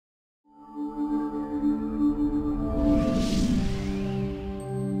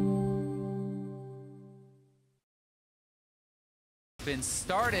been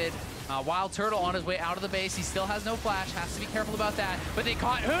started. WildTurtle on his way out of the base. He still has no flash. Has to be careful about that. But they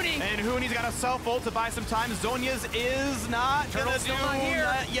caught Huni. And Huni's got a self-ult to buy some time. Zhonya's is not gonna do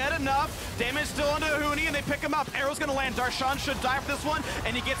yet enough. Damage still onto Huni, and they pick him up. Arrow's gonna land. Darshan should die for this one,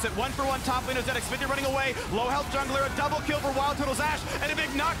 and he gets it. 1-for-1 top lane. Zedek Smithy running away. Low health jungler. A double kill for WildTurtle's Ashe, and a big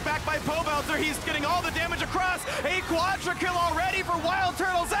knockback by Pobelter. He's getting all the damage across. A quadra kill already for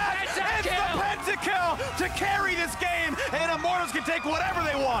WildTurtle's Ashe. It's the Pentakill to carry this game, and Immortals can take whatever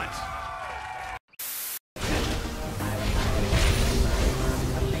they want.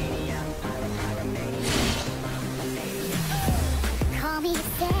 Call me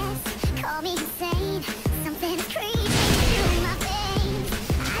obsessed, call me insane. Something is creeping through my veins.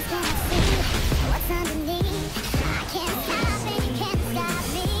 I can't see what's underneath. I can't stop it, you can't stop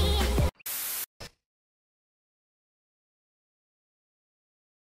me.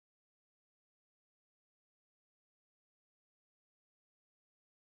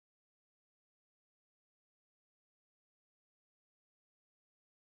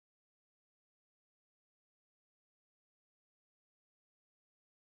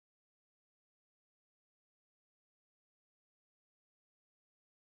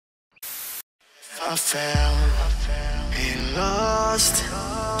 I fell and lost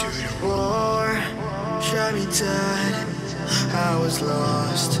to the war. Shot me dead, I was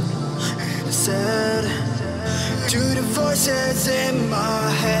lost. And I said to the voices in my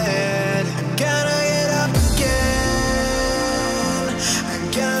head, I gotta get up again. I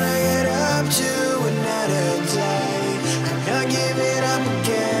gotta get up to another day. I'm not giving up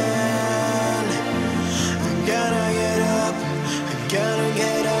again. I gotta get up, I gotta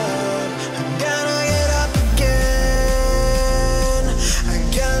get up.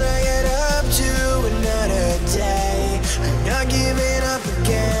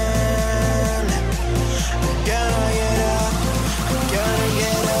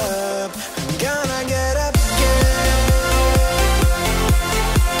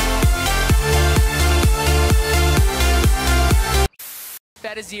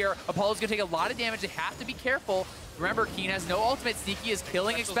 Adir. Apollo's gonna take a lot of damage. They have to be careful. Remember, Keen has no ultimate. Sneaky is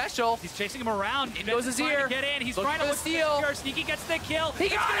killing a special. He's chasing him around. In goes Adir. Get in. He's trying to steal. Sneaky gets the kill. He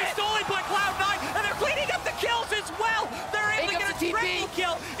got it. Stolen by Cloud9, and they're cleaning up the kills as well. They're able to get a triple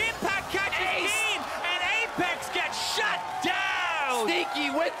kill. Impact catches Keen, and Apex gets shut down.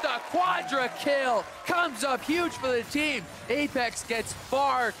 Sneaky with the quadra kill. Comes up huge for the team. Apex gets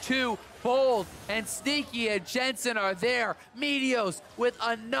far too bold, and Sneaky and Jensen are there. Meteos with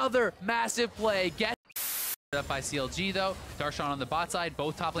another massive play. Get up by CLG though. Darshan on the bot side.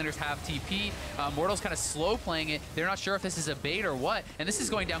 Both top laners have TP. Mortal's kind of slow playing it. They're not sure if this is a bait or what. And this is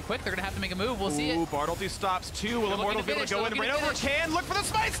going down quick. They're going to have to make a move. We'll see it. Bartleby stops too. Will Immortal be able to go in? Rainover can look for the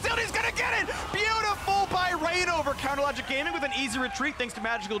smite. Still, he's going to get it. Beautiful by Rainover. Counterlogic Gaming with an easy retreat thanks to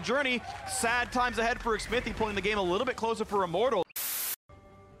Magical Journey. Sad times ahead for Smithy, pulling the game a little bit closer for Immortal.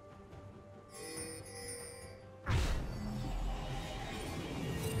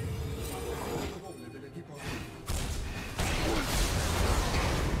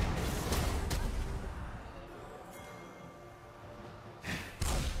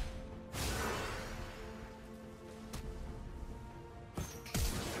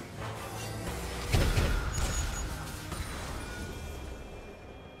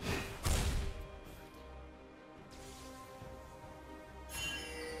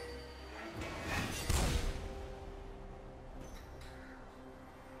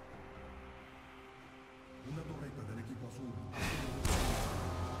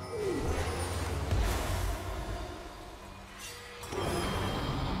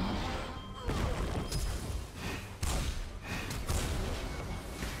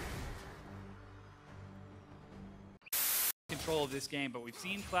 Control of this game, but we've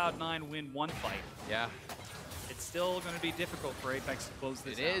seen Cloud9 win one fight. Yeah. It's still going to be difficult for Apex to close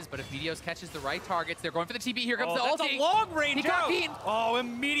this out. It is, but if Meteos catches the right targets, they're going for the TP. Here comes the that's ulti. A long range He got Keen. Oh,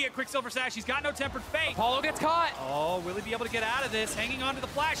 immediate Quicksilver Sash. He's got no Tempered Fate. Apollo gets caught. Oh, will he be able to get out of this? Hanging on to the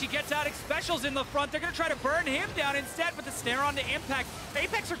flash. He gets out specials in the front. They're going to try to burn him down instead, but the snare onto Impact.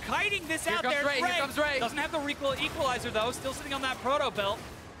 Apex are kiting this out there. Here comes Ray. Doesn't have the equalizer, though. Still sitting on that Proto Belt.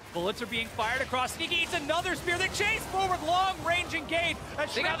 Bullets are being fired across. Sneaky eats another spear. They chase forward, long range engage.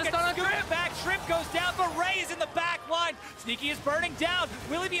 They got the stun on Shrimp. Back. Shrimp goes down, but Ray is in the back line. Sneaky is burning down.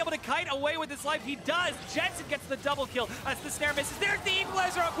 Will he be able to kite away with his life? He does. Jensen gets the double kill as the snare misses. There's the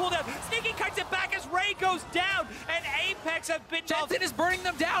equalizer on cooldown. Sneaky kites it back as Ray goes down, and Apex have been. Jensen is burning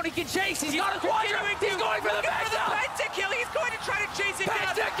them down. He can chase. He's got a quadra. He's going for the Pentakill. He's going to try to chase it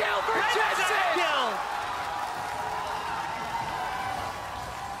down. Pentakill for Jensen.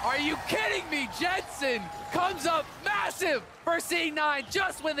 Are you kidding me? Jensen comes up massive. massive for C9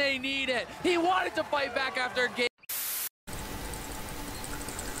 just when they need it. He wanted to fight back after game.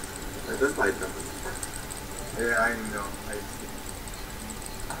 Just like them. Yeah, I know.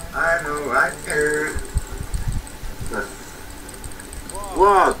 I know. I care.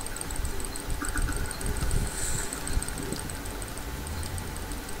 What?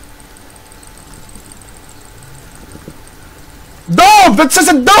 Dope! That's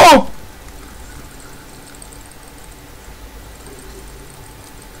just a dope!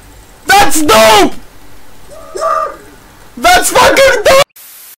 That's dope! That's fucking dope!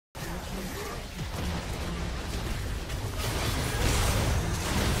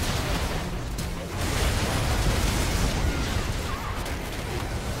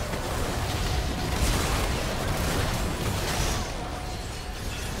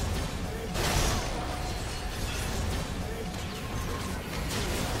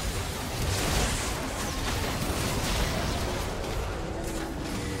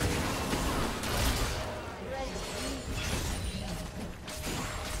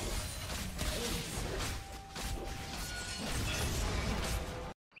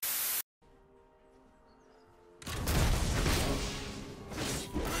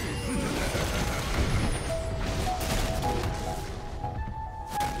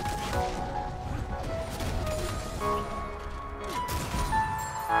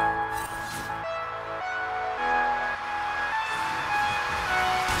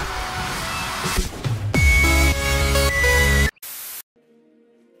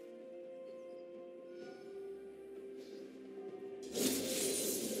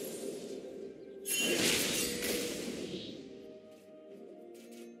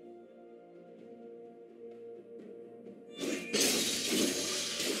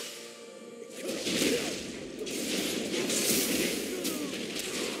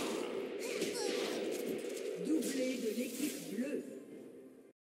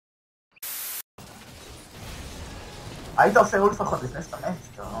 היית עושה הוא לפחות לפני שאתה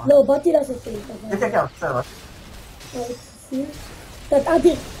מת, לא, באתי לעשות את זה. כן, בסדר. קצת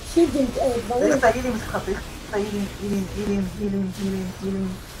אדיר, שילדים, דברים. צריך את ההילים שלך, צריך את ההילים, הילים.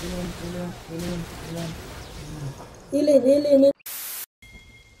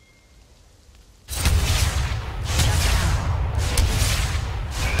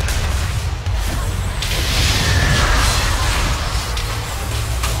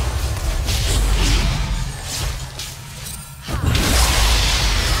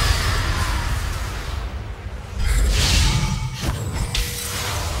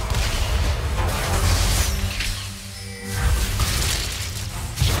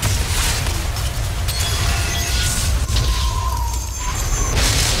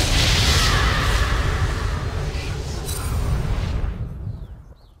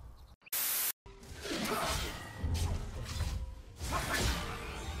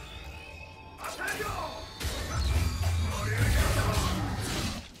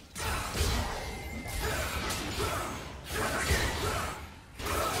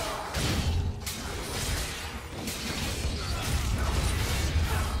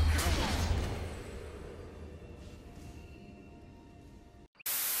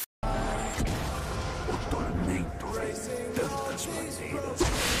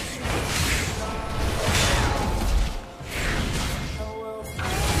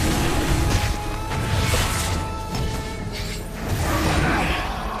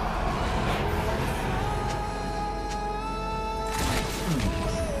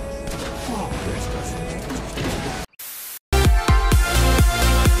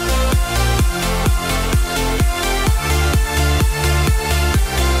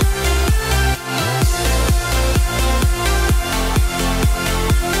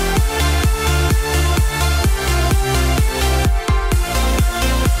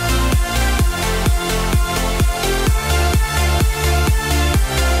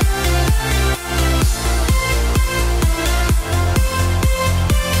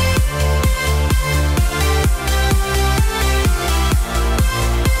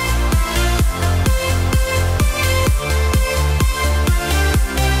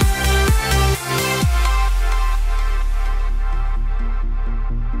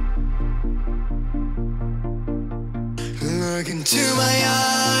 Look into my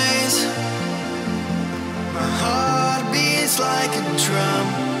eyes. My heart beats like a drum.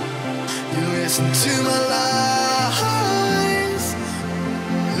 You listen to my